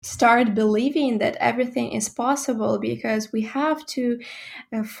start believing that everything is possible, because we have to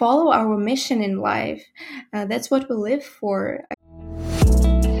follow our mission in life. That's what we live for.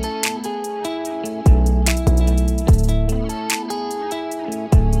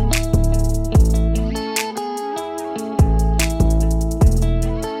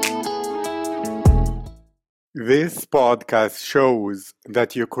 This podcast shows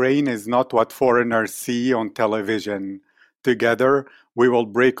that Ukraine is not what foreigners see on television. Together, we will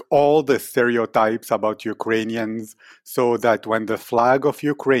break all the stereotypes about Ukrainians so that when the flag of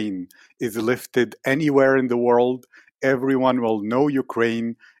Ukraine is lifted anywhere in the world, everyone will know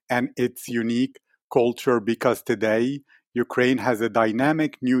Ukraine and its unique culture, because today, Ukraine has a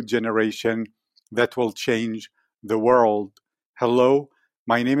dynamic new generation that will change the world. Hello,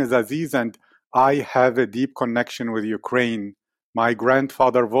 my name is Aziz, and I have a deep connection with Ukraine. My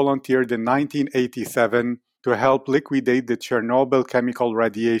grandfather volunteered in 1987 to help liquidate the Chernobyl chemical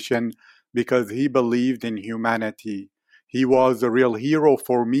radiation because he believed in humanity. He was a real hero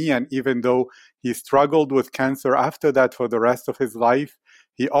for me, and even though he struggled with cancer after that for the rest of his life,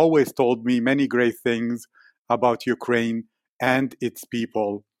 he always told me many great things about Ukraine and its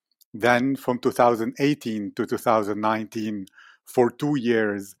people. Then, from 2018 to 2019, for 2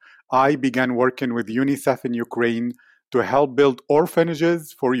 years, I began working with UNICEF in Ukraine to help build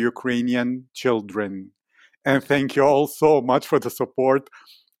orphanages for Ukrainian children. And thank you all so much for the support.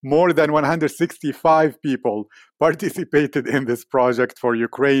 More than 165 people participated in this project for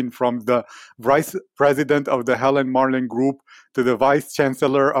Ukraine, from the vice president of the Helen Marlin Group to the vice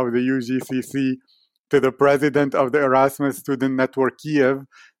chancellor of the UGCC to the president of the Erasmus Student Network Kiev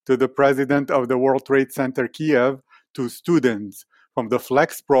to the president of the World Trade Center Kiev to students from the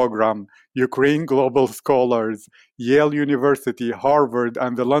FLEX program, Ukraine Global Scholars, Yale University, Harvard,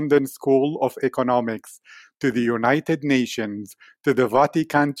 and the London School of Economics, to the United Nations, to the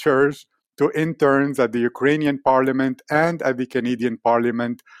Vatican Church, to interns at the Ukrainian Parliament and at the Canadian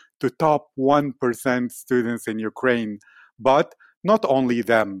Parliament, to top 1% students in Ukraine. But not only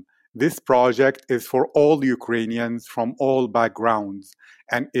them. This project is for all Ukrainians from all backgrounds.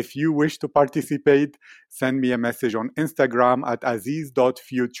 And if you wish to participate, send me a message on Instagram at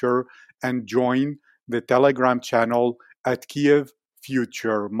aziz.future and join the Telegram channel at Kiev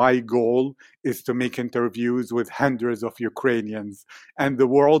Future. My goal is to make interviews with hundreds of Ukrainians, and the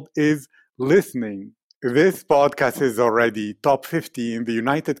world is listening. This podcast is already top 50 in the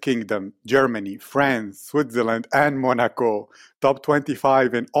United Kingdom, Germany, France, Switzerland, and Monaco. Top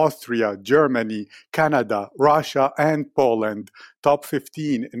 25 in Austria, Germany, Canada, Russia, and Poland. Top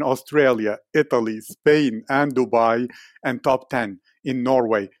 15 in Australia, Italy, Spain, and Dubai. And top 10 in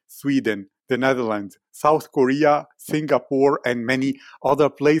Norway, Sweden, the Netherlands, South Korea, Singapore, and many other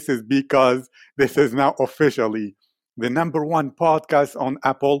places, because this is now officially the number one podcast on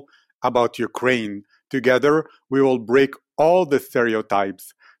Apple about Ukraine. Together, we will break all the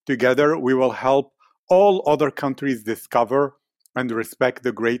stereotypes. Together, we will help all other countries discover and respect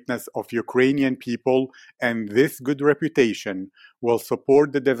the greatness of Ukrainian people, and this good reputation will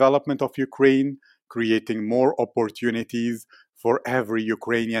support the development of Ukraine, creating more opportunities for every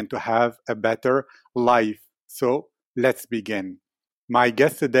Ukrainian to have a better life. So, let's begin. My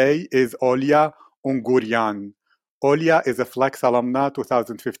guest today is Olya Unguryan. Olya is a Flex alumna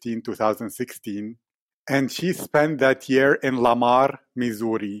 2015-2016, and she spent that year in Lamar,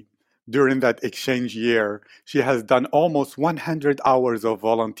 Missouri. During that exchange year, she has done almost 100 hours of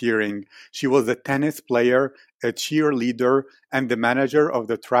volunteering. She was a tennis player, a cheerleader, and the manager of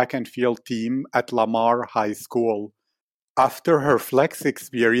the track and field team at Lamar High School. After her Flex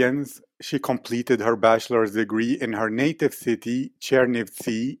experience, she completed her bachelor's degree in her native city,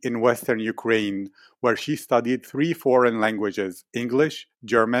 Chernivtsi, in western Ukraine, where she studied 3 foreign languages, English,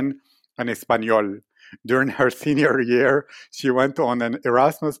 German, and Espanol. During her senior year, she went on an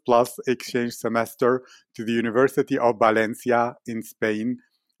Erasmus Plus exchange semester to the University of Valencia in Spain,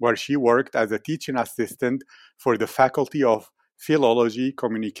 where she worked as a teaching assistant for the Faculty of Philology,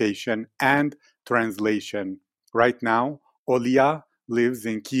 Communication, and Translation. Right now, Olya lives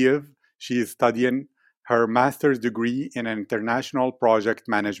in Kiev. She is studying her master's degree in international project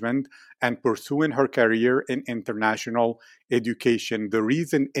management and pursuing her career in international education. The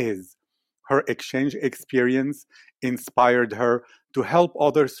reason is her exchange experience inspired her to help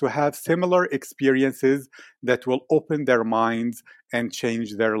others to have similar experiences that will open their minds and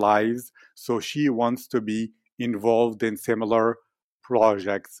change their lives. So she wants to be involved in similar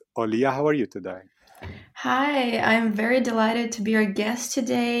projects. Olya, how are you today? Hi, I'm very delighted to be your guest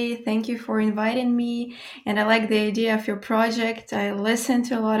today. Thank you for inviting me. And I like the idea of your project. I listened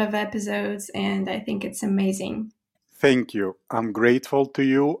to a lot of episodes and I think it's amazing. Thank you. I'm grateful to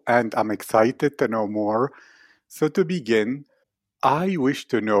you and I'm excited to know more. So, to begin, I wish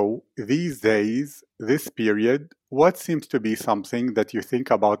to know these days, this period, what seems to be something that you think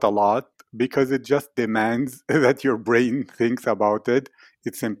about a lot because it just demands that your brain thinks about it.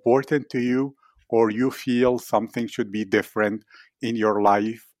 It's important to you, or you feel something should be different in your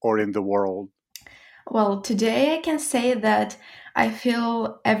life or in the world. Well, today I can say that I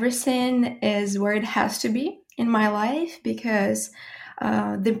feel everything is where it has to be in my life because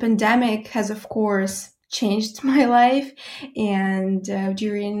the pandemic has, of course, changed my life. And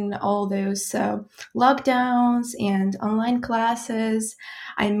during all those lockdowns and online classes,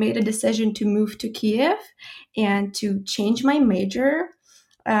 I made a decision to move to Kiev and to change my major.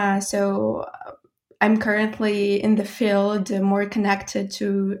 So I'm currently in the field more connected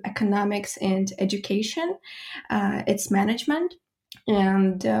to economics and education. It's management,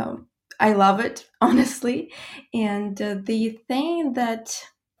 and I love it, honestly. And the thing that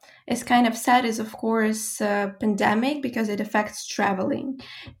is kind of sad is, of course, pandemic because it affects traveling.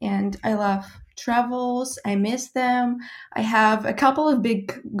 And I love travels. I miss them. I have a couple of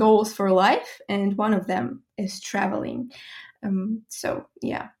big goals for life, and one of them is traveling. So,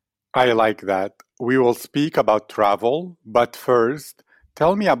 yeah. I like that. We will speak about travel, but first,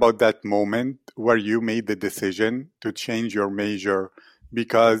 tell me about that moment where you made the decision to change your major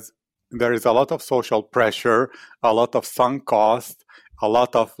because there is a lot of social pressure, a lot of sunk cost, a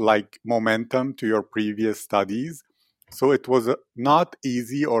lot of like momentum to your previous studies. So it was not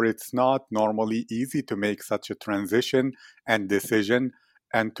easy, or it's not normally easy to make such a transition and decision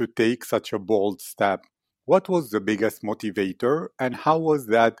and to take such a bold step. What was the biggest motivator, and how was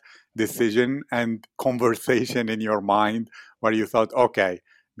that decision and conversation in your mind where you thought, okay,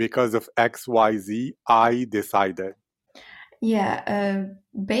 because of XYZ, I decided? Yeah,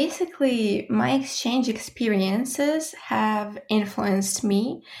 basically, my exchange experiences have influenced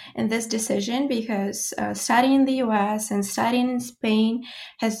me in this decision because studying in the US and studying in Spain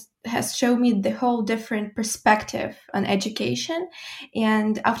has shown me the whole different perspective on education.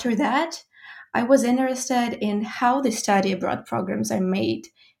 And after that, I was interested in how the study abroad programs are made,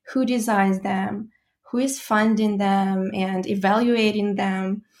 who designs them, who is funding them and evaluating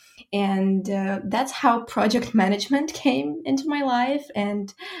them, and that's how project management came into my life,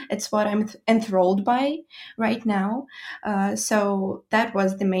 and it's what I'm enthralled by right now. So that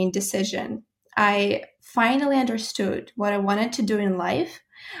was the main decision. I finally understood what I wanted to do in life.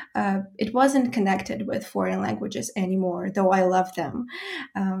 It wasn't connected with foreign languages anymore, though I love them.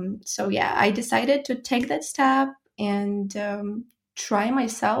 So yeah, I decided to take that step and try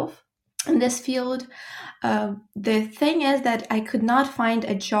myself in this field. The thing is that I could not find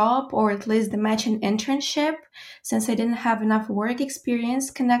a job or at least the matching internship since I didn't have enough work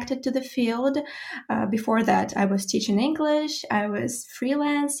experience connected to the field. Before that, I was teaching English, I was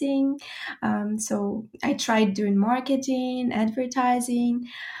freelancing. So I tried doing marketing, advertising,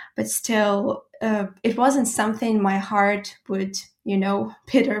 but still, it wasn't something my heart would,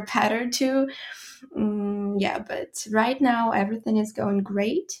 pitter patter to. Yeah, but right now, everything is going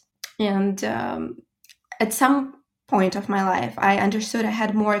great. And at some point of my life, I understood I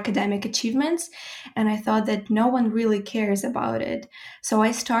had more academic achievements and I thought that no one really cares about it. So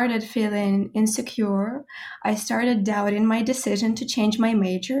I started feeling insecure. I started doubting my decision to change my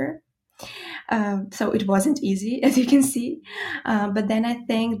major. So it wasn't easy, as you can see. But then I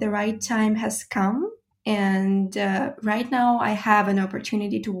think the right time has come. And right now, I have an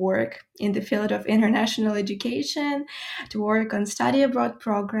opportunity to work in the field of international education, to work on study abroad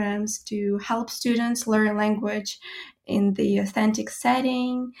programs, to help students learn language in the authentic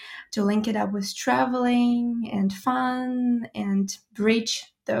setting, to link it up with traveling and fun, and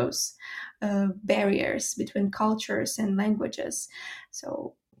bridge those barriers between cultures and languages.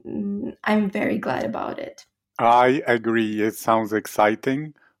 So I'm very glad about it. I agree. It sounds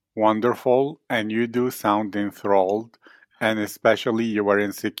exciting, wonderful, and you do sound enthralled. And especially you were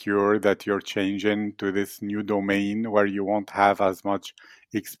insecure that you're changing to this new domain where you won't have as much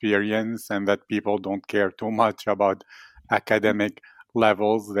experience and that people don't care too much about academic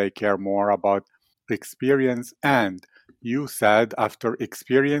levels. They care more about experience. And you said after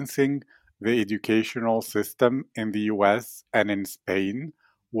experiencing the educational system in the US and in Spain,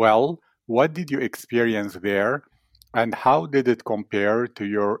 well, what did you experience there, and how did it compare to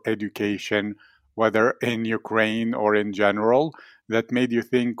your education, whether in Ukraine or in general, that made you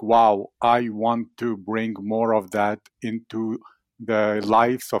think, wow, I want to bring more of that into the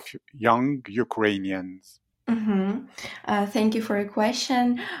lives of young Ukrainians? Mm-hmm. Thank you for your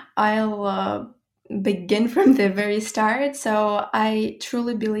question. I'll begin from the very start. So I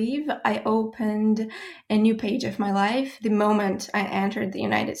truly believe I opened a new page of my life the moment I entered the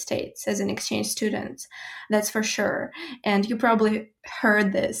United States as an exchange student. That's for sure. And you probably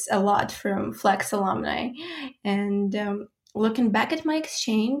heard this a lot from Flex alumni. And looking back at my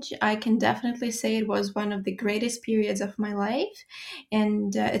exchange, I can definitely say it was one of the greatest periods of my life.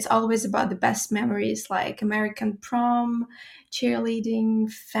 And it's always about the best memories like American prom,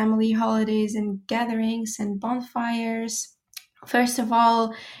 cheerleading, family holidays and gatherings, and bonfires. First of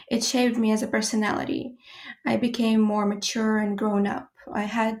all, it shaped me as a personality. I became more mature and grown up. I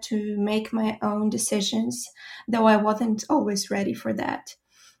had to make my own decisions, though I wasn't always ready for that.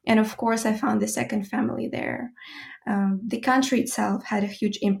 And of course, I found the second family there. The country itself had a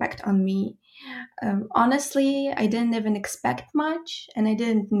huge impact on me. Honestly, I didn't even expect much, and I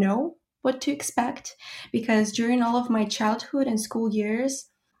didn't know what to expect because during all of my childhood and school years,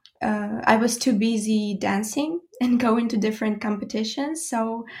 I was too busy dancing and going to different competitions.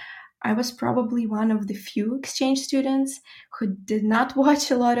 So I was probably one of the few exchange students who did not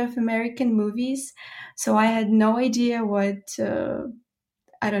watch a lot of American movies. So I had no idea what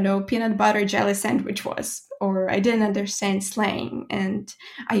I don't know, peanut butter jelly sandwich was, or I didn't understand slang. And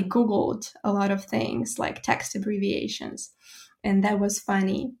I Googled a lot of things like text abbreviations, and that was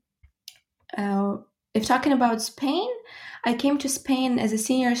funny. Uh, if talking about Spain, I came to Spain as a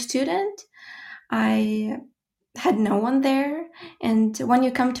senior student. I had no one there. And when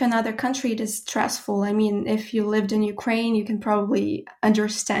you come to another country, it is stressful. I mean, if you lived in Ukraine, you can probably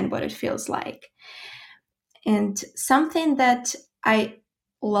understand what it feels like. And something that I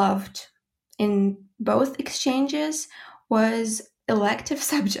loved in both exchanges was elective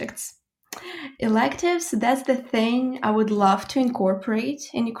subjects. Electives, that's the thing I would love to incorporate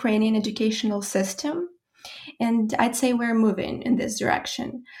in Ukrainian educational system. And I'd say we're moving in this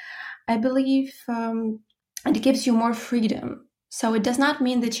direction. I believe it gives you more freedom. So it does not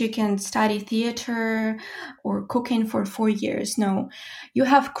mean that you can study theater or cooking for 4 years. No, you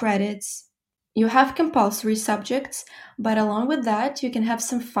have credits, you have compulsory subjects, but along with that, you can have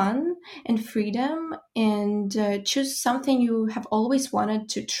some fun and freedom and choose something you have always wanted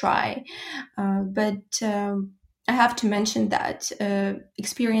to try. But I have to mention that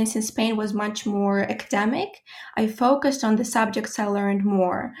experience in Spain was much more academic. I focused on the subjects I learned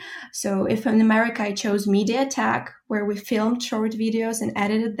more. So if in America I chose media tech, where we filmed short videos and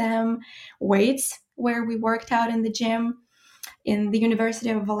edited them, weights, where we worked out in the gym. In the University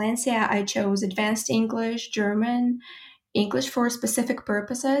of Valencia, I chose advanced English, German, English for specific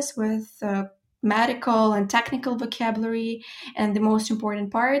purposes with medical and technical vocabulary. And the most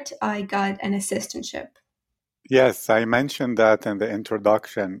important part, I got an assistantship. Yes, I mentioned that in the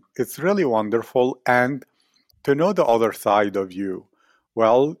introduction. It's really wonderful. And to know the other side of you.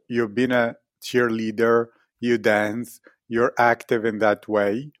 Well, you've been a cheerleader, you dance, you're active in that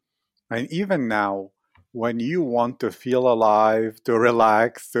way. And even now, when you want to feel alive, to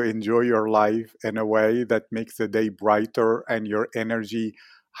relax, to enjoy your life in a way that makes the day brighter and your energy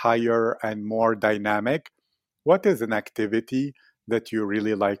higher and more dynamic, what is an activity that you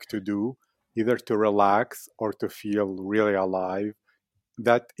really like to do, either to relax or to feel really alive,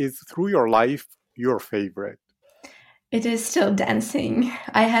 that is through your life your favorite? It is still dancing.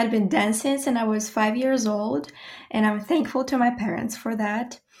 I had been dancing since I was 5 years old, and I'm thankful to my parents for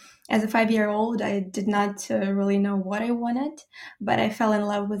that. As a 5 year old, I did not really know what I wanted, but I fell in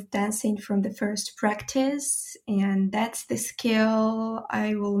love with dancing from the first practice, and that's the skill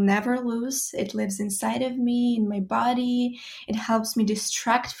I will never lose. It lives inside of me, in my body. It helps me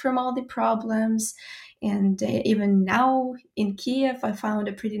distract from all the problems. And even now in Kiev, I found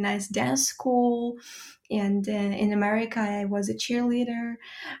a pretty nice dance school. And in America, I was a cheerleader.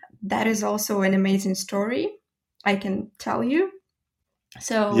 That is also an amazing story, I can tell you.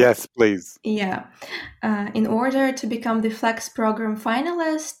 So, Yes, please. yeah, in order to become the Flex program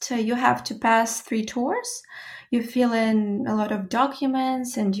finalist, you have to pass 3 tours. You fill in a lot of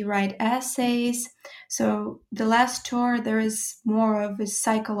documents and you write essays. So, the last tour, there is more of a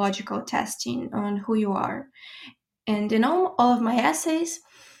psychological testing on who you are. And in all of my essays,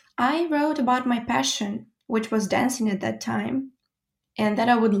 I wrote about my passion, which was dancing at that time, and that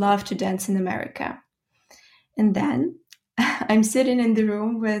I would love to dance in America. And then I'm sitting in the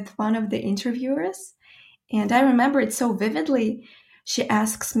room with one of the interviewers, and I remember it so vividly. She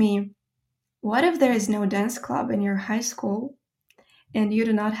asks me, "What if there is no dance club in your high school and you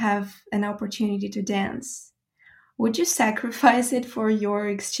do not have an opportunity to dance? Would you sacrifice it for your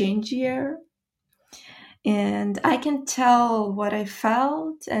exchange year?" And I can tell what I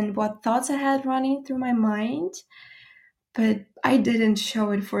felt and what thoughts I had running through my mind. but I didn't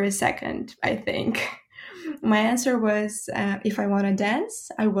show it for a second, I think. My answer was if I want to dance,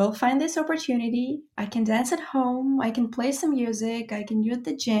 I will find this opportunity. I can dance at home, I can play some music, I can use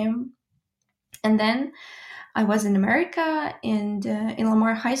the gym. And then I was in America and in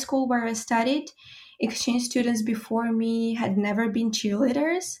Lamar High School where I studied. Exchange students before me had never been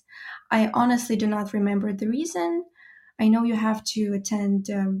cheerleaders. I honestly do not remember the reason. I know you have to attend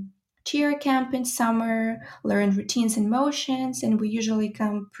cheer camp in summer, learn routines and motions, and we usually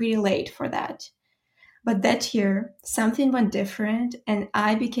come pretty late for that. But that year, something went different, and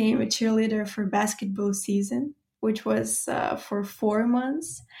I became a cheerleader for basketball season, which was for 4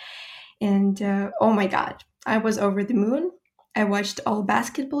 months. And oh my God, I was over the moon. I watched all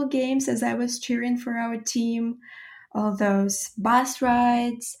basketball games as I was cheering for our team, all those bus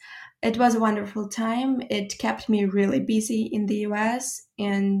rides. It was a wonderful time. It kept me really busy in the US,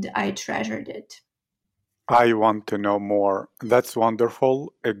 and I treasured it. I want to know more. That's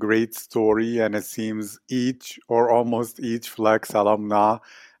wonderful, a great story, and it seems each or almost each Flex alumna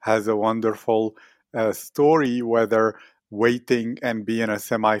has a wonderful story, whether waiting and being a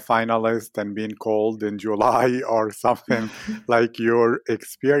semifinalist and being called in July or something like your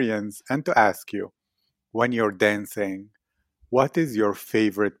experience. And to ask you, when you're dancing, what is your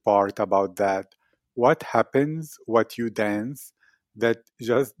favorite part about that? What happens, what you dance, that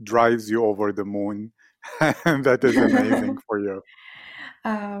just drives you over the moon? And that is amazing for you.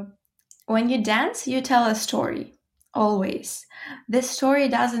 uh, when you dance, you tell a story, always. This story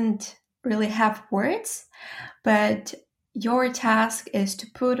doesn't really have words, but your task is to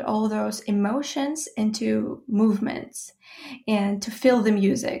put all those emotions into movements and to feel the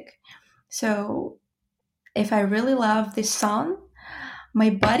music. So if I really love this song, my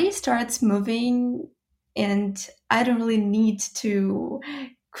body starts moving and I don't really need to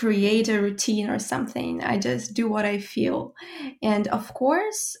create a routine or something. I just do what I feel. And of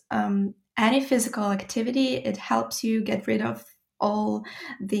course, any physical activity, it helps you get rid of all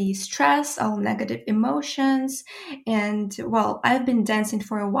the stress, all negative emotions. And well, I've been dancing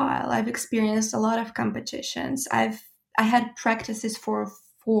for a while. I've experienced a lot of competitions. I had practices for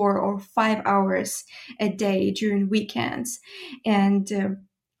 4 or 5 hours a day during weekends. And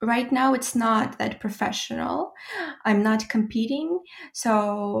right now, it's not that professional. I'm not competing.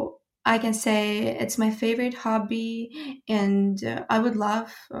 So I can say it's my favorite hobby, and I would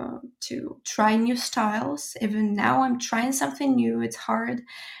love to try new styles. Even now, I'm trying something new. It's hard.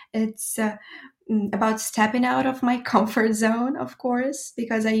 It's about stepping out of my comfort zone, of course,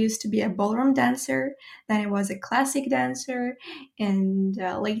 because I used to be a ballroom dancer, then I was a classic dancer, and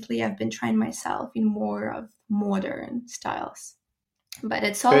lately I've been trying myself in more of modern styles. But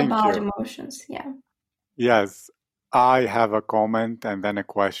it's all Thank about you. emotions, yeah. Yes, I have a comment and then a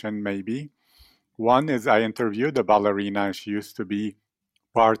question, maybe. One is I interviewed a ballerina. She used to be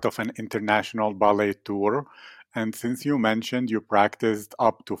part of an international ballet tour. And since you mentioned you practiced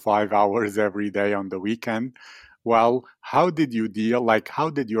up to 5 hours every day on the weekend, well, how did you deal? Like, how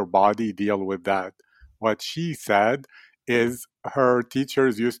did your body deal with that? What she said is her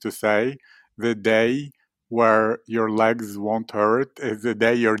teachers used to say, the day where your legs won't hurt is the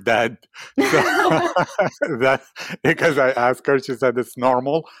day you're dead. So that because I asked her, she said it's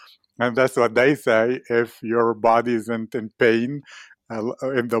normal. And that's what they say. If your body isn't in pain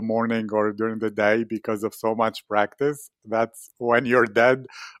in the morning or during the day because of so much practice, that's when you're dead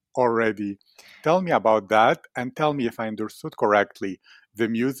already. Tell me about that and tell me if I understood correctly. The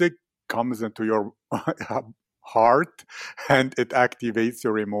music comes into your heart and it activates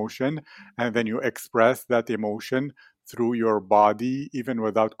your emotion, and then you express that emotion through your body, even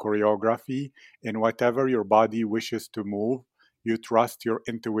without choreography, in whatever your body wishes to move. You trust your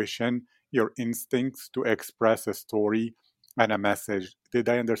intuition, your instincts to express a story and a message. Did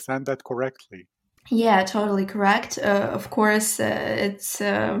I understand that correctly? Yeah, totally correct. Of course, it's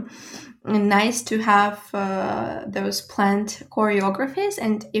nice to have those planned choreographies,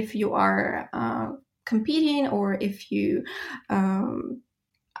 and if you are competing or if you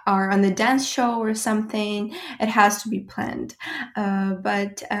are on the dance show or something, it has to be planned.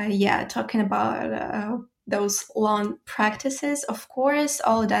 But yeah, talking about those long practices, of course,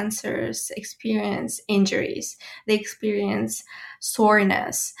 all dancers experience injuries, they experience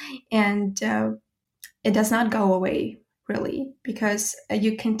soreness, and it does not go away really because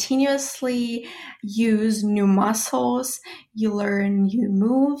you continuously use new muscles, you learn new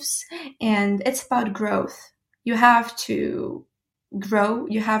moves, and it's about growth. You have to grow,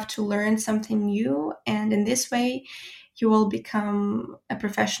 you have to learn something new, and in this way, you will become a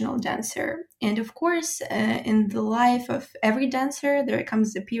professional dancer. And of course, in the life of every dancer, there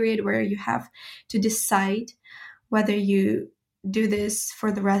comes a period where you have to decide whether you do this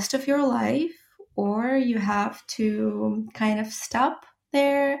for the rest of your life or you have to kind of stop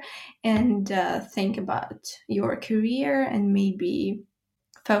there and think about your career and maybe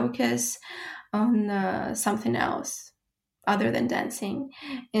focus on something else other than dancing.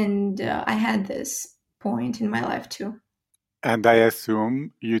 And I had this point in my life too. And I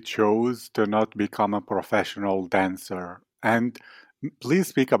assume you chose to not become a professional dancer. And please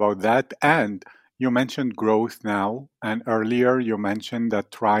speak about that. And you mentioned growth now, and earlier you mentioned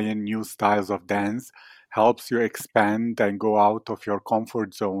that trying new styles of dance helps you expand and go out of your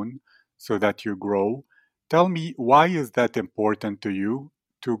comfort zone so that you grow. Tell me, why is that important to you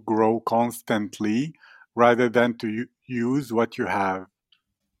to grow constantly rather than to use what you have?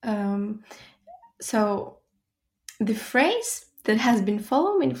 Um, so the phrase that has been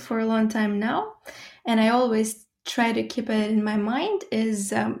following me for a long time now, and I always try to keep it in my mind,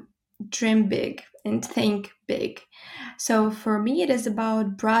 is dream big and think big. So for me, it is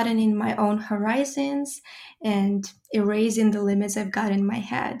about broadening my own horizons and erasing the limits I've got in my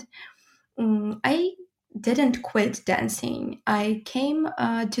head. I didn't quit dancing. I came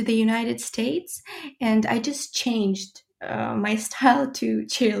to the United States and I just changed my style to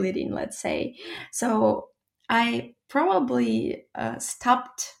cheerleading, let's say. So I probably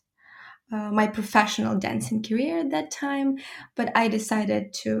stopped my professional dancing career at that time, but I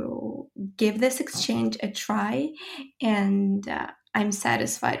decided to give this exchange a try, and I'm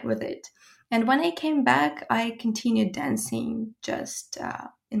satisfied with it. And when I came back, I continued dancing just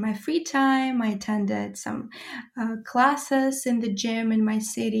in my free time. I attended some classes in the gym in my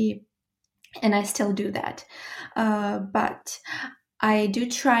city, and I still do that. But I do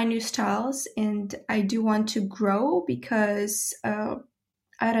try new styles and I do want to grow because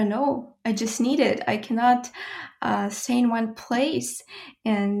I don't know. I just need it. I cannot stay in one place,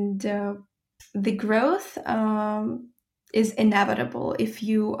 and the growth is inevitable if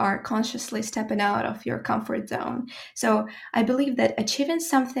you are consciously stepping out of your comfort zone. So I believe that achieving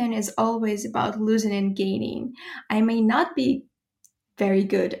something is always about losing and gaining. I may not be very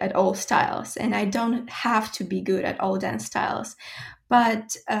good at all styles, and I don't have to be good at all dance styles,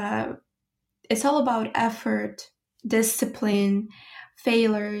 but it's all about effort, discipline,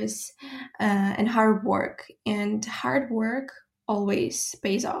 failures, and hard work. And hard work always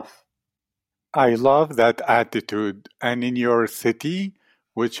pays off. I love that attitude. And in your city,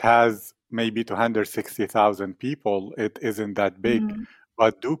 which has maybe 260,000 people, it isn't that big. Mhm.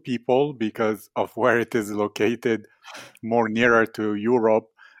 But do people, because of where it is located, more nearer to Europe,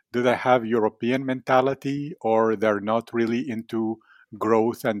 do they have European mentality or they're not really into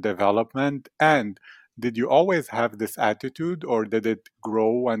growth and development? And did you always have this attitude or did it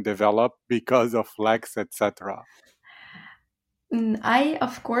grow and develop because of Lex, etc.? I,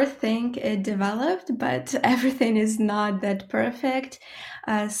 of course, think it developed, but everything is not that perfect.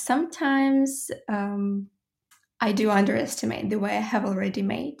 Sometimes I do underestimate the way I have already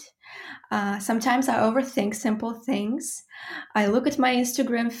made. Sometimes I overthink simple things. I look at my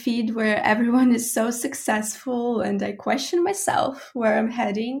Instagram feed where everyone is so successful and I question myself where I'm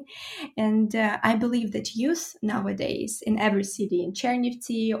heading. And I believe that youth nowadays in every city, in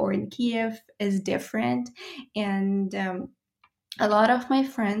Chernivtsi or in Kiev, is different. And a lot of my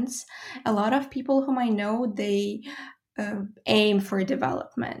friends, a lot of people whom I know, they aim for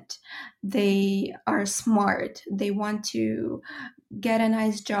development. They are smart. They want to get a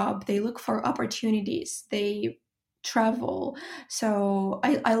nice job. They look for opportunities. They travel. So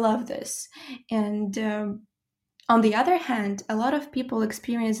I love this. And on the other hand, a lot of people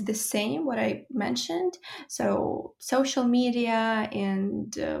experience the same, what I mentioned. So social media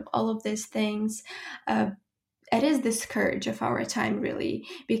and all of these things. It is the scourge of our time, really,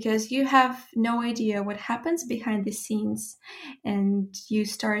 because you have no idea what happens behind the scenes, and you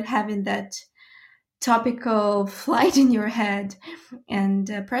start having that topical flight in your head. And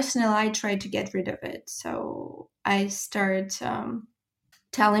personally, I try to get rid of it. So I start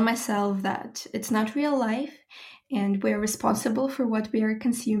telling myself that it's not real life and we're responsible for what we are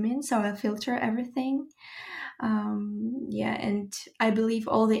consuming. So I filter everything. Yeah, and I believe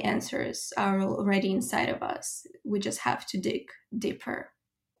all the answers are already inside of us. We just have to dig deeper.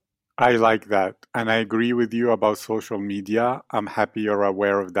 I like that. And I agree with you about social media. I'm happy you're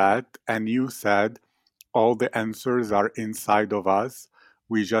aware of that. And you said all the answers are inside of us.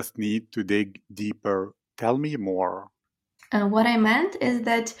 We just need to dig deeper. Tell me more. And what I meant is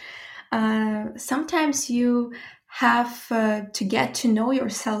that sometimes you have to get to know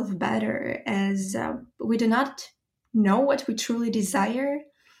yourself better, as we do not know what we truly desire.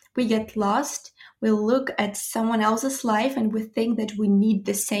 We get lost. We look at someone else's life and we think that we need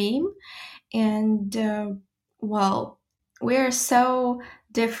the same. And well, we're so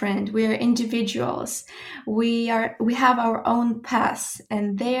different. We're individuals. We have our own paths,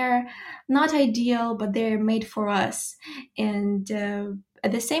 and they're not ideal, but they're made for us. And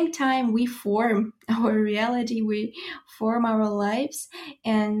at the same time, we form our reality. We form our lives,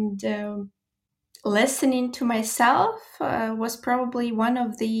 and listening to myself was probably one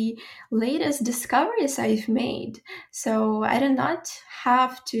of the latest discoveries I've made. So I do not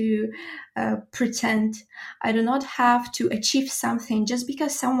have to pretend. I do not have to achieve something just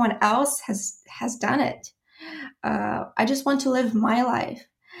because someone else has done it. I just want to live my life,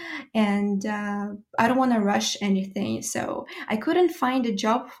 and I don't want to rush anything. So I couldn't find a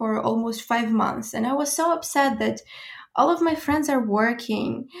job for almost 5 months, and I was so upset that all of my friends are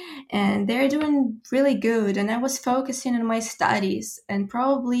working and they're doing really good, and I was focusing on my studies, and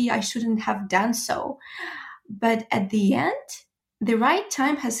probably I shouldn't have done so. But at the end, the right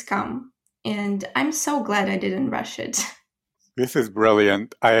time has come, and I'm so glad I didn't rush it. This is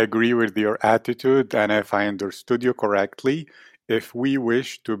brilliant. I agree with your attitude, and if I understood you correctly, if we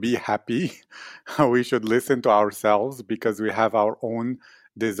wish to be happy, we should listen to ourselves because we have our own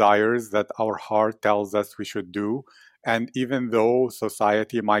desires that our heart tells us we should do. And even though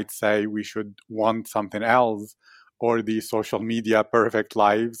society might say we should want something else, or the social media perfect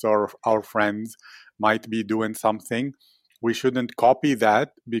lives, or our friends might be doing something, we shouldn't copy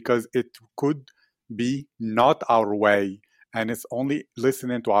that because it could be not our way, and it's only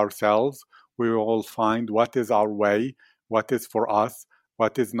listening to ourselves we will find what is our way, what is for us,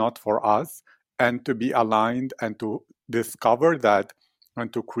 what is not for us, and to be aligned and to discover that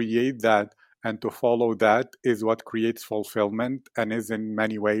and to create that and to follow that is what creates fulfillment and is in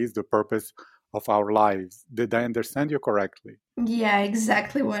many ways the purpose of our lives. Did I understand you correctly? Yeah,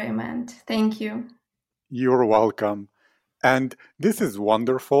 exactly what I meant. Thank you. You're welcome. And this is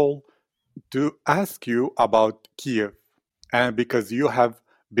wonderful to ask you about Kiev, and because you have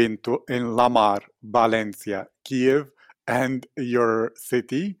been to in Lamar, Valencia, Kiev, and your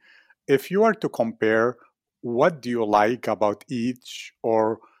city, if you are to compare, what do you like about each,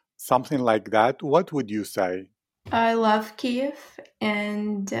 or something like that? What would you say? I love Kiev,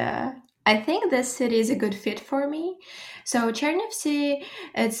 and I think this city is a good fit for me. So Chernivtsi,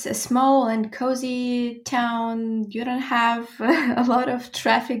 it's a small and cozy town. You don't have a lot of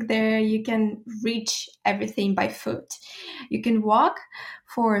traffic there. You can reach everything by foot. You can walk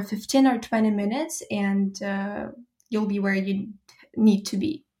for 15 or 20 minutes, and you'll be where you need to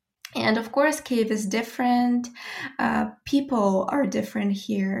be. And of course, Kiev is different. People are different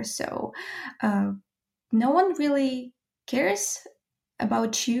here, so. Uh, no one really cares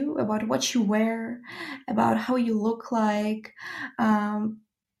about you, about what you wear, about how you look like. Um,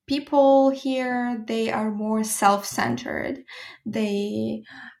 People here, they are more self-centered. They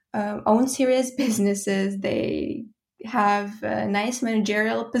own serious businesses. They have nice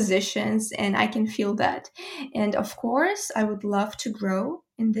managerial positions, and I can feel that. And of course, I would love to grow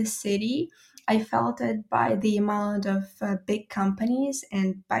in this city. I felt it by the amount of big companies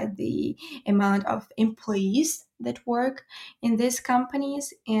and by the amount of employees that work in these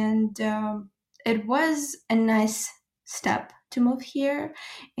companies. And it was a nice step to move here.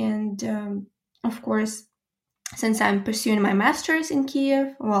 And of course, since I'm pursuing my master's in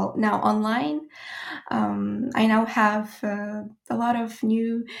Kiev, well, now online, I now have a lot of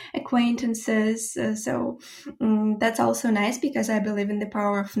new acquaintances. So that's also nice because I believe in the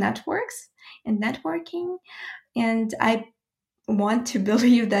power of networks and networking. And I want to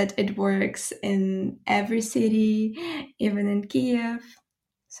believe that it works in every city, even in Kiev.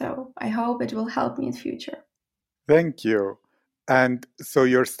 So I hope it will help me in future. Thank you. And so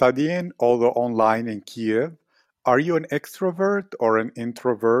you're studying, although online in Kiev. Are you an extrovert or an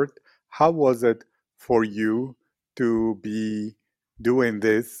introvert? How was it for you to be doing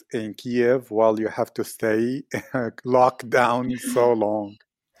this in Kiev while you have to stay locked down so long?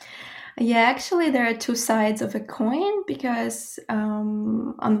 Yeah, actually, there are two sides of a coin because,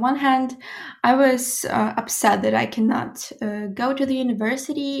 on one hand, I was upset that I cannot go to the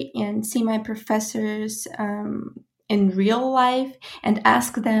university and see my professors in real life and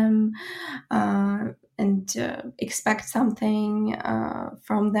ask them and expect something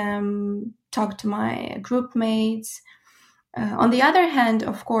from them, talk to my group mates. On the other hand,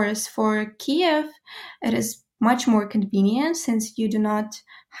 of course, for Kiev, it is much more convenient since you do not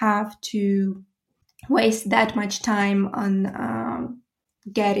have to waste that much time on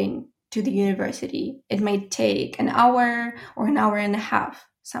getting to the university. It may take an hour or an hour and a half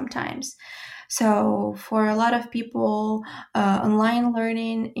sometimes. So, for a lot of people, online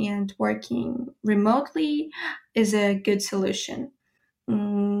learning and working remotely is a good solution.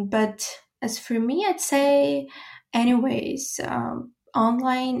 But as for me, I'd say, anyways,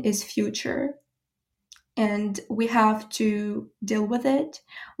 online is future, and we have to deal with it.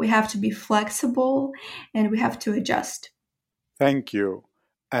 We have to be flexible, and we have to adjust. Thank you.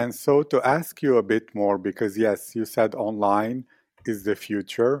 And so to ask you a bit more, because yes, you said online is the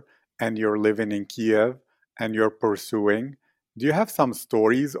future and you're living in Kiev and you're pursuing. Do you have some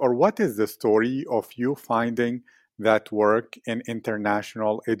stories, or what is the story of you finding that work in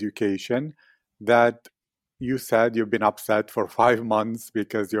international education that you said you've been upset for 5 months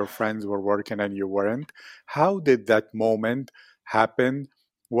because your friends were working and you weren't? How did that moment happen?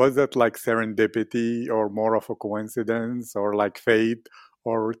 Was it like serendipity or more of a coincidence or like fate?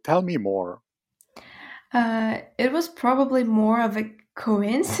 Or tell me more. It was probably more of a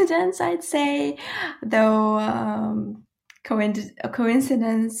coincidence, I'd say, though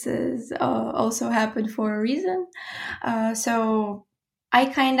coincidences also happen for a reason. So I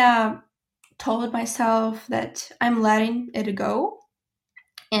kind of told myself that I'm letting it go,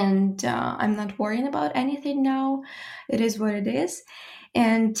 and I'm not worrying about anything now. It is what it is.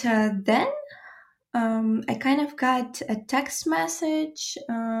 And then I kind of got a text message.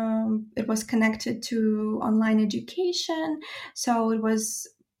 It was connected to online education. So it was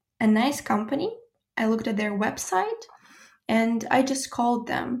a nice company. I looked at their website and I just called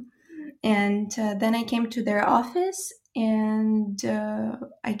them. And then I came to their office, and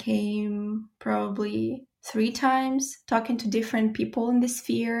I came probably 3 times talking to different people in the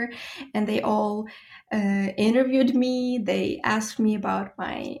sphere, and they all interviewed me. They asked me about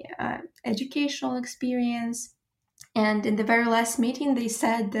my educational experience. And in the very last meeting, they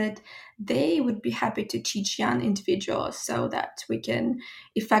said that they would be happy to teach young individuals so that we can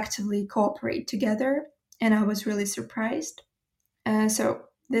effectively cooperate together. And I was really surprised. So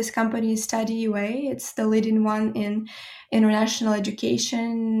this company is Study UA. It's the leading one in international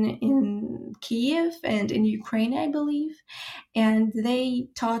education in Kiev and in Ukraine, I believe. And they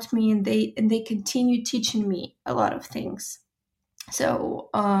taught me, and they continue teaching me a lot of things. So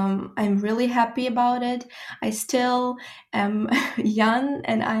I'm really happy about it. I still am young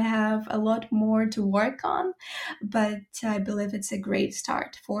and I have a lot more to work on, but I believe it's a great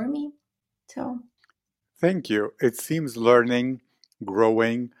start for me. So Thank you. It seems learning,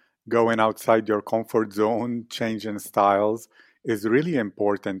 growing, going outside your comfort zone, changing styles is really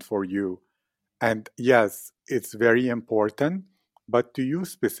important for you. And yes, it's very important. But to you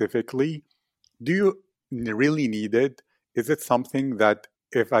specifically, do you really need it? Is it something that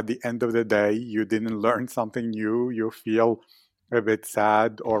if at the end of the day you didn't learn something new, you feel a bit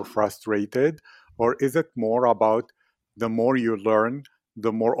sad or frustrated? Or is it more about the more you learn,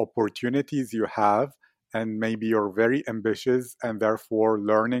 the more opportunities you have, and maybe you're very ambitious and therefore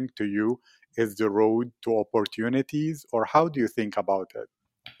learning to you is the road to opportunities? Or how do you think about it?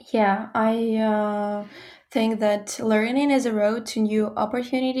 yeah, I think that learning is a road to new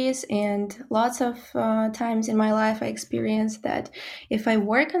opportunities, and lots of times in my life I experienced that if I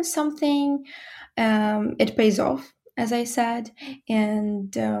work on something, it pays off, as I said,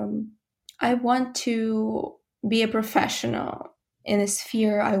 and I want to be a professional in the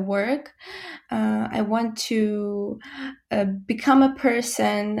sphere I work. I want to become a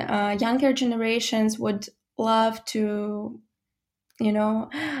person. Younger generations would love to,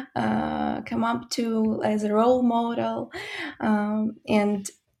 come up to as a role model. And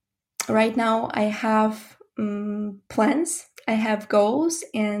right now I have plans, I have goals,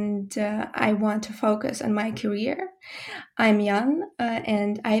 and I want to focus on my career. I'm young,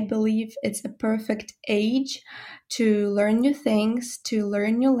 and I believe it's a perfect age to learn new things, to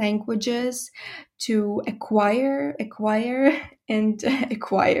learn new languages, to acquire, and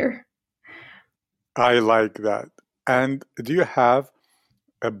acquire. I like that. And do you have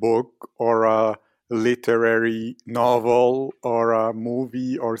a book or a literary novel or a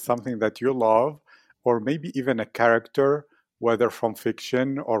movie or something that you love, or maybe even a character, whether from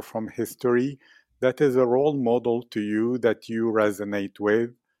fiction or from history, that is a role model to you that you resonate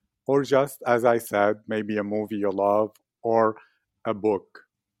with, or just, as I said, maybe a movie you love or a book?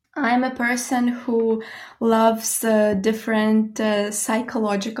 I'm a person who loves different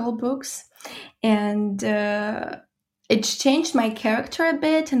psychological books, and it's changed my character a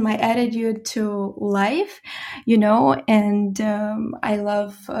bit and my attitude to life, And I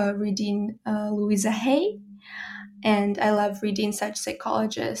love reading Louisa Hay, and I love reading such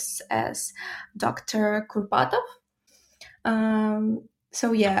psychologists as Dr. Kurpatov.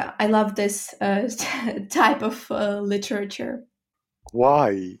 So yeah, I love this type of literature.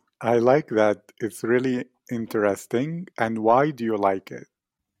 Why? I like that. It's really interesting. And why do you like it?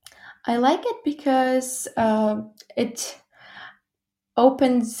 I like it because it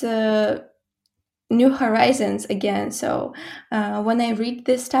opens. new horizons again. So when I read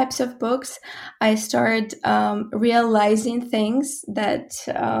these types of books, I start realizing things that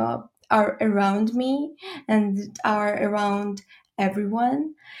are around me and are around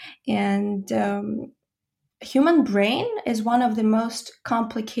everyone. And human brain is one of the most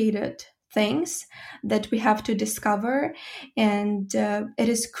complicated things that we have to discover, and it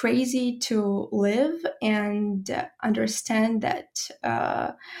is crazy to live and understand that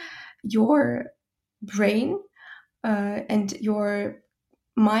your brain and your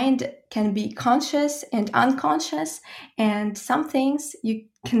mind can be conscious and unconscious, and some things you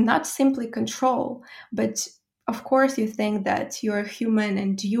cannot simply control. But of course, you think that you're human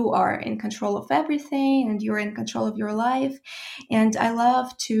and you are in control of everything and you're in control of your life. And I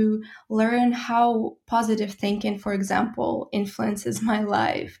love to learn how positive thinking, for example, influences my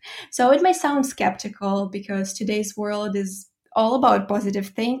life. So it may sound skeptical because today's world is all about positive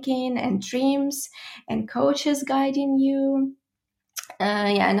thinking and dreams and coaches guiding you.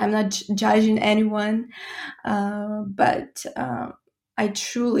 Yeah, and I'm not judging anyone, but I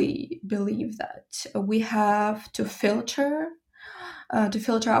truly believe that we have to filter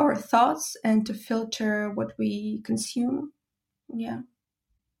our thoughts and to filter what we consume. Yeah.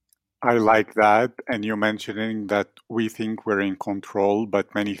 I like that. And you mentioning that we think we're in control,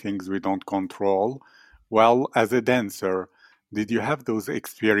 but many things we don't control. Well, as a dancer, did you have those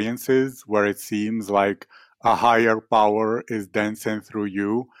experiences where it seems like a higher power is dancing through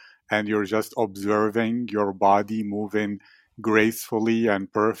you and you're just observing your body moving gracefully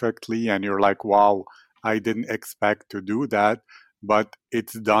and perfectly, and you're like, wow, I didn't expect to do that, but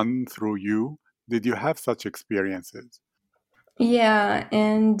it's done through you? Did you have such experiences? Yeah,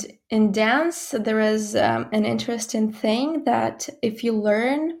 and in dance, there is an interesting thing that if you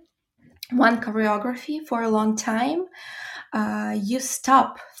learn one choreography for a long time, you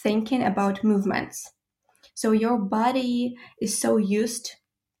stop thinking about movements. So your body is so used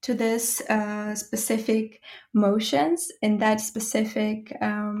to this specific motions in that specific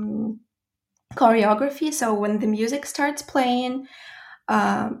choreography. So when the music starts playing,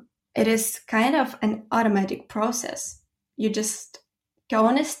 it is kind of an automatic process. You just go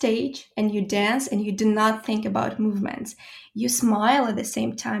on a stage and you dance and you do not think about movements. You smile at the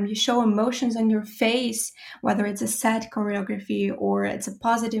same time. You show emotions on your face, whether it's a sad choreography or it's a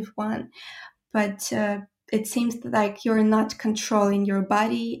positive one. But it seems like you're not controlling your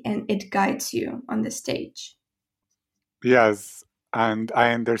body and it guides you on the stage. Yes, and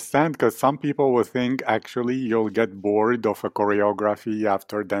I understand because some people will think actually you'll get bored of a choreography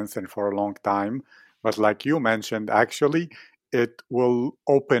after dancing for a long time. But like you mentioned, actually, it will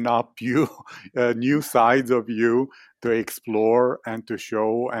open up you new sides of you to explore and to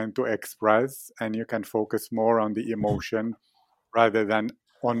show and to express, and you can focus more on the emotion rather than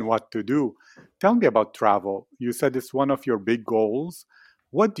on what to do. Tell me about travel. You said it's one of your big goals.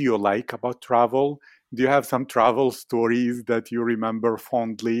 What do you like about travel? Do you have some travel stories that you remember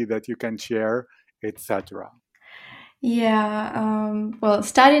fondly that you can share, etc.? Yeah, well,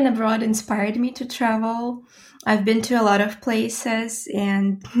 studying abroad inspired me to travel. I've been to a lot of places,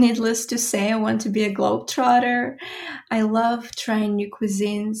 and needless to say, I want to be a globetrotter. I love trying new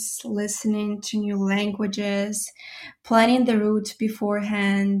cuisines, listening to new languages, planning the route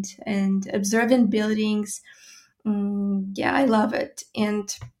beforehand, and observing buildings. Yeah, I love it.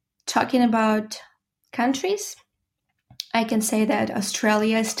 And talking about countries, I can say that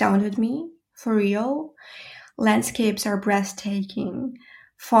Australia astounded me for real. Landscapes are breathtaking.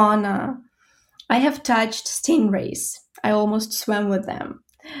 Fauna. I have touched stingrays. I almost swam with them.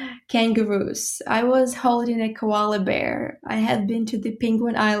 Kangaroos. I was holding a koala bear. I have been to the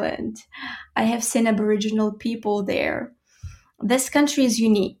Penguin Island. I have seen Aboriginal people there. This country is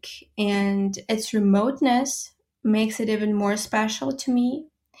unique, and its remoteness makes it even more special to me.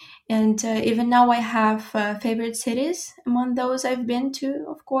 And even now, I have favorite cities among those I've been to,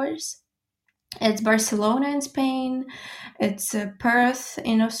 of course. It's Barcelona in Spain, it's Perth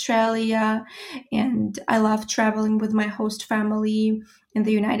in Australia, and I love traveling with my host family in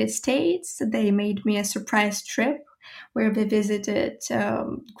the United States. They made me a surprise trip where we visited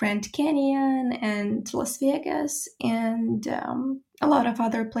Grand Canyon and Las Vegas and a lot of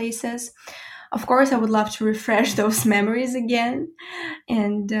other places. Of course, I would love to refresh those memories again,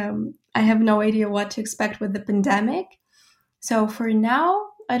 and I have no idea what to expect with the pandemic. So for now,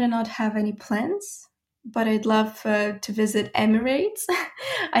 I do not have any plans, but I'd love to visit Emirates.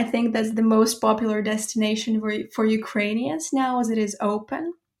 I think that's the most popular destination for Ukrainians now as it is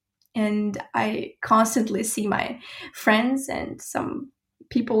open. And I constantly see my friends and some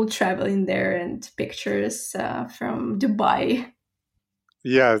people traveling there and pictures from Dubai.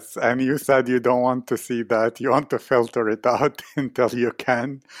 Yes, and you said you don't want to see that. You want to filter it out until you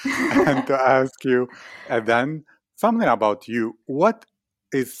can, and to ask you, and then something about you. What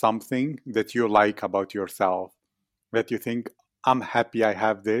is something that you like about yourself that you think, I'm happy I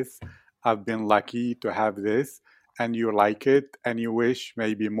have this, I've been lucky to have this, and you like it, and you wish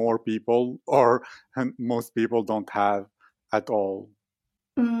maybe more people or most people don't have at all?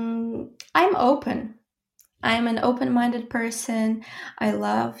 I'm open. I'm an open minded person. I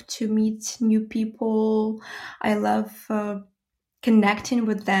love to meet new people. I love connecting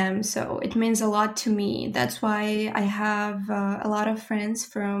with them. So it means a lot to me. That's why I have a lot of friends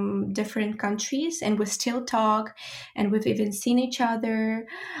from different countries, and we still talk, and we've even seen each other.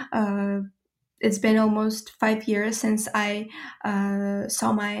 Uh, it's been almost 5 years since I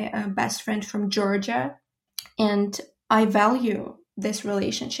saw my best friend from Georgia, and I value these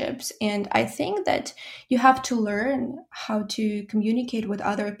relationships. And I think that you have to learn how to communicate with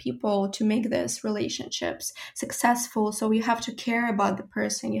other people to make these relationships successful. So you have to care about the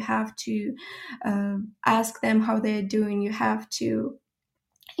person, you have to ask them how they're doing, you have to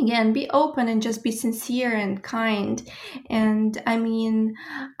again be open and just be sincere and kind. And I mean,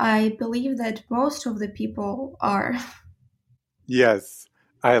 I believe that most of the people are. Yes,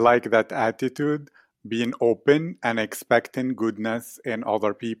 I like that attitude, being open and expecting goodness in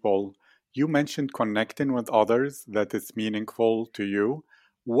other people. You mentioned connecting with others that is meaningful to you.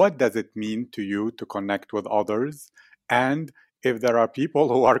 What does it mean to you to connect with others? And if there are people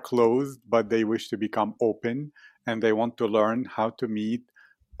who are closed but they wish to become open and they want to learn how to meet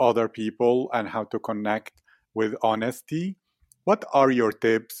other people and how to connect with honesty, what are your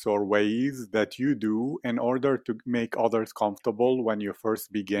tips or ways that you do in order to make others comfortable when you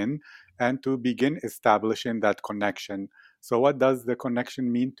first begin and to begin establishing that connection? So, what does the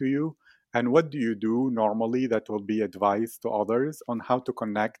connection mean to you? And what do you do normally that will be advice to others on how to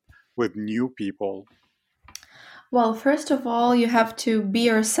connect with new people? Well, first of all, you have to be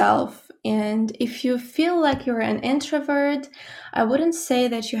yourself. And if you feel like you're an introvert, I wouldn't say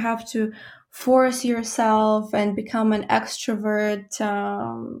that you have to force yourself and become an extrovert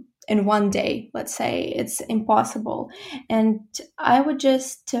in one day. Let's say it's impossible. And I would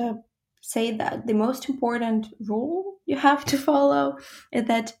just say that the most important rule you have to follow is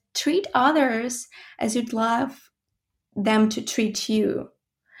that treat others as you'd love them to treat you.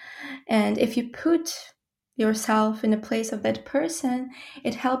 And if you put yourself in the place of that person,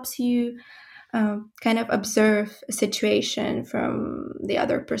 it helps you kind of observe a situation from the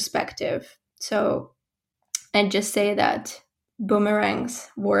other perspective. So I just say that boomerangs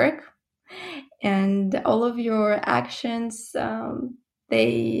work, and all of your actions,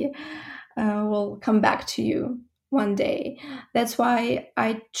 they will come back to you one day. That's why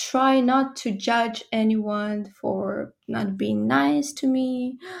I try not to judge anyone for not being nice to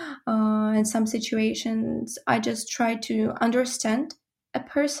me. In some situations, I just try to understand a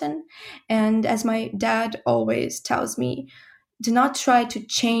person. And as my dad always tells me, do not try to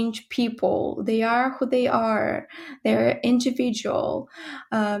change people. They are who they are. They're individual.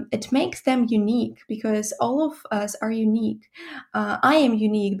 It makes them unique because all of us are unique. I am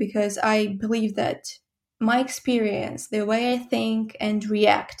unique because I believe that my experience, the way I think and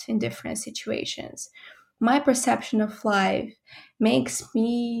react in different situations, my perception of life makes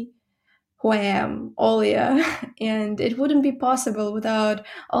me who I am, Olia, and it wouldn't be possible without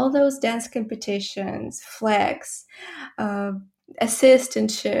all those dance competitions, flex, uh,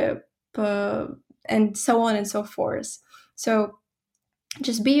 assistantship, uh, and so on and so forth. So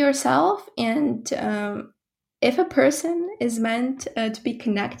just be yourself, and if a person is meant to be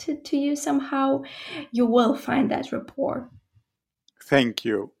connected to you somehow, you will find that rapport. Thank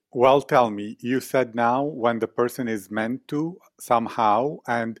you. Well, tell me, you said now when the person is meant to somehow,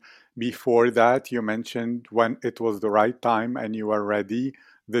 and before that, you mentioned when it was the right time and you were ready,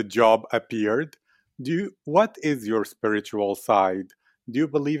 the job appeared. What is your spiritual side? Do you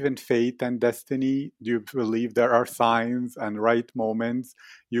believe in fate and destiny? Do you believe there are signs and right moments?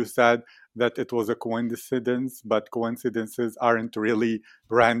 You said that it was a coincidence, but coincidences aren't really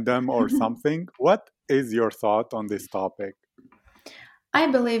random or something. What is your thought on this topic? I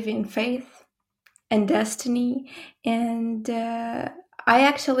believe in faith and destiny, and I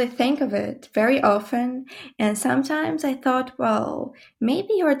actually think of it very often. And sometimes I thought, well,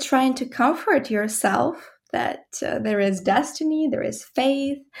 maybe you're trying to comfort yourself that there is destiny, there is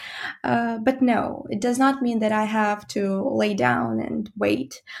faith. But no, it does not mean that I have to lay down and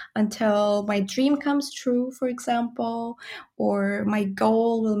wait until my dream comes true, for example, or my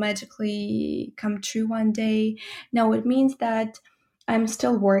goal will magically come true one day. No, it means that I'm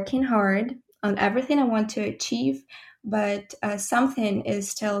still working hard on everything I want to achieve, but something is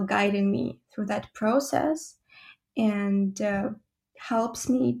still guiding me through that process and helps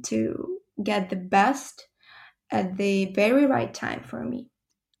me to get the best at the very right time for me.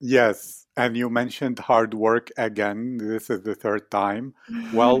 Yes, and you mentioned hard work again. This is the third time.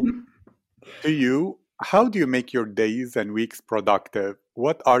 Well, to you, how do you make your days and weeks productive?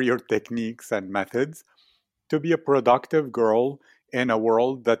 What are your techniques and methods to be a productive girl in a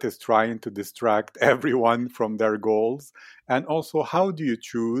world that is trying to distract everyone from their goals? And also, how do you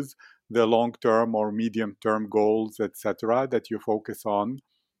choose the long term or medium term goals, etc., that you focus on?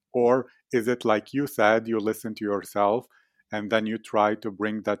 Or is it like you said, you listen to yourself and then you try to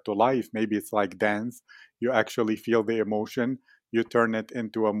bring that to life? Maybe it's like dance. You actually feel the emotion, you turn it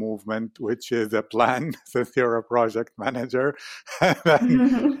into a movement, which is a plan, since you're a project manager. And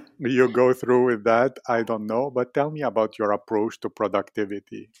then you go through with that. I don't know. But tell me about your approach to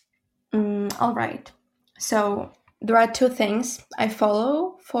productivity. All right. So there are two things I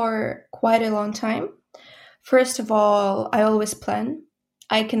follow for quite a long time. First of all, I always plan.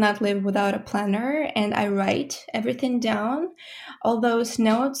 I cannot live without a planner, and I write everything down. All those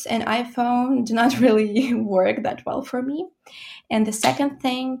notes and iPhone do not really work that well for me. And the second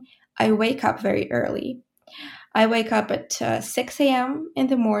thing, I wake up very early. I wake up at 6 a.m. in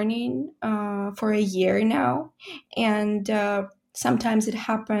the morning for a year now, and sometimes it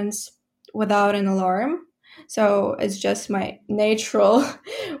happens without an alarm. So it's just my natural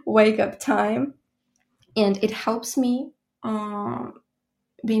wake up time, and it helps me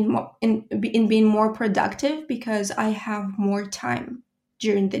being more in being more productive because I have more time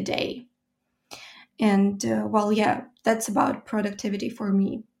during the day. And well, yeah, that's about productivity for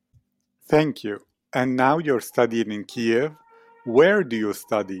me. Thank you. And now you're studying in Kiev. Where do you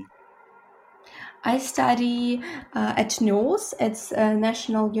study? I study at NULS. It's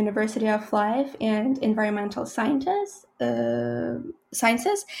National University of Life and Environmental Sciences, and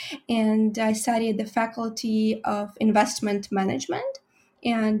I study at the Faculty of Investment Management.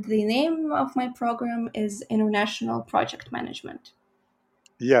 And the name of my program is International Project Management.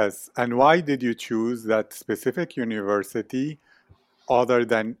 Yes. And why did you choose that specific university other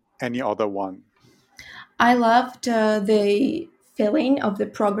than any other one? I loved the feeling of the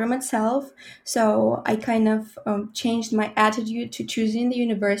program itself, so I kind of changed my attitude to choosing the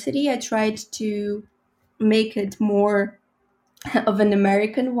university. I tried to make it more of an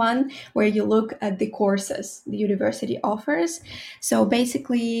American one where you look at the courses the university offers. So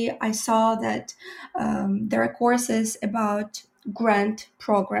basically, I saw that there are courses about grant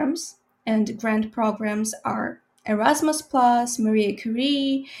programs, and grant programs are Erasmus Plus, Marie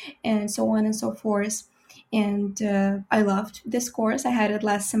Curie, and so on and so forth. And I loved this course. I had it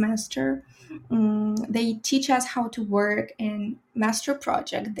last semester. They teach us how to work in master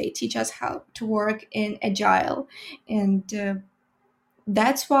project. They teach us how to work in agile, and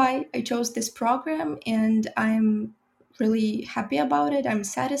that's why I chose this program, and I'm really happy about it. I'm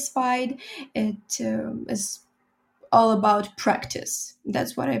satisfied. It is all about practice.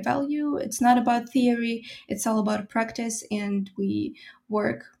 That's what I value. It's not about theory, it's all about practice, and we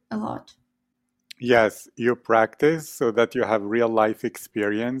work a lot. Yes, you practice so that you have real life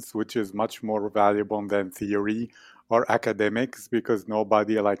experience, which is much more valuable than theory or academics because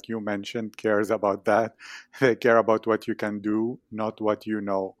nobody, like you mentioned, cares about that. They care about what you can do, not what you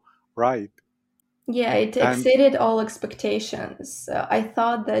know. Right. Yeah, it And exceeded all expectations. I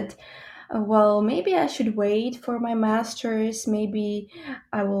thought that, well, maybe I should wait for my master's. Maybe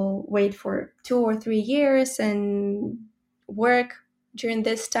I will wait for 2 or 3 years and work during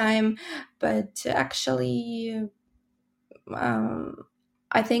this time. But actually, um,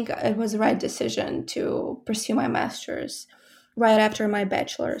 I think it was the right decision to pursue my master's right after my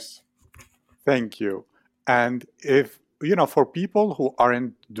bachelor's. thank you. And if, for people who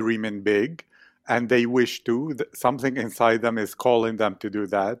aren't dreaming big and they wish to, something inside them is calling them to do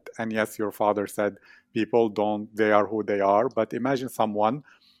that. And yes, your father said people don't, they are who they are. But imagine someone,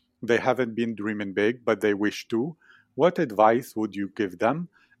 they haven't been dreaming big, but they wish to. What advice would you give them?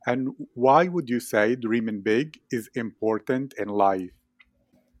 And why would you say dreaming big is important in life?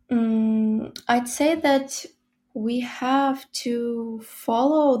 I'd say that we have to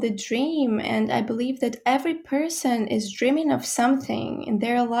follow the dream, and I believe that every person is dreaming of something in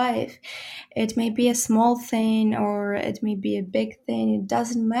their life. It may be a small thing or it may be a big thing, it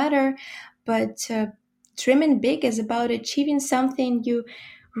doesn't matter. But dreaming big is about achieving something you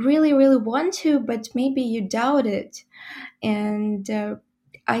really, really want to, but maybe you doubt it. And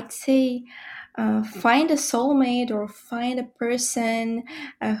I'd say find a soulmate or find a person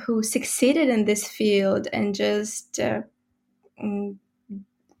who succeeded in this field and just mm,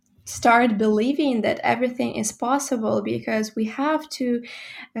 start believing that everything is possible, because we have to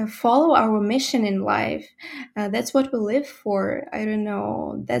follow our mission in life. That's what we live for. I don't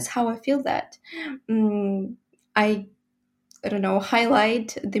know. That's how I feel that. I don't know,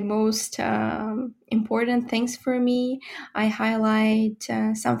 highlight the most important things for me. I highlight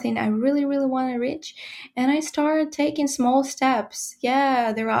something I really, really want to reach, and I start taking small steps.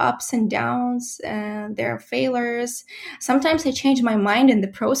 Yeah, there are ups and downs, and there are failures. Sometimes I change my mind in the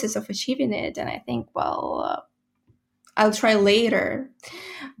process of achieving it, and I think, well, I'll try later.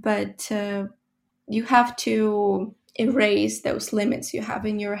 But you have to erase those limits you have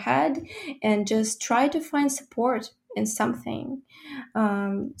in your head and just try to find support in something.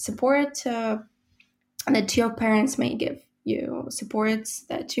 Support that your parents may give you, supports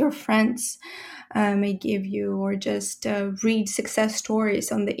that your friends may give you, or just read success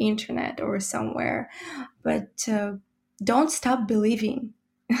stories on the internet or somewhere. But don't stop believing.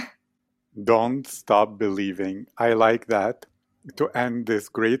 Don't stop believing. I like that to end this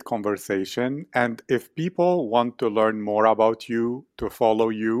great conversation. And if people want to learn more about you, to follow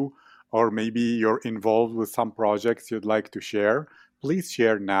you, or maybe you're involved with some projects you'd like to share, please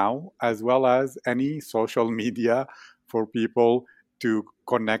share now, as well as any social media for people to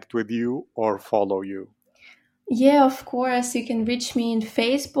connect with you or follow you. Yeah, of course. You can reach me in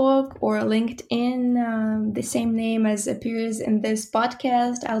Facebook or LinkedIn, the same name as appears in this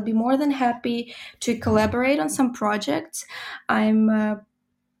podcast. I'll be more than happy to collaborate on some projects. I'm a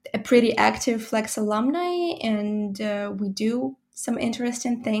pretty active Flex alumni, and we do some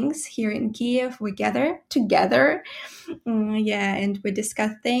interesting things here in Kiev. We gather together, yeah, and we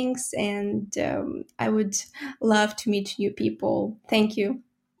discuss things. And I would love to meet new people. Thank you.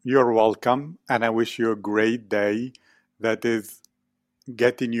 You're welcome, and I wish you a great day that is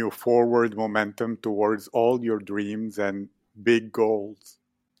getting you forward momentum towards all your dreams and big goals.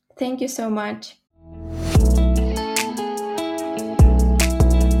 Thank you so much.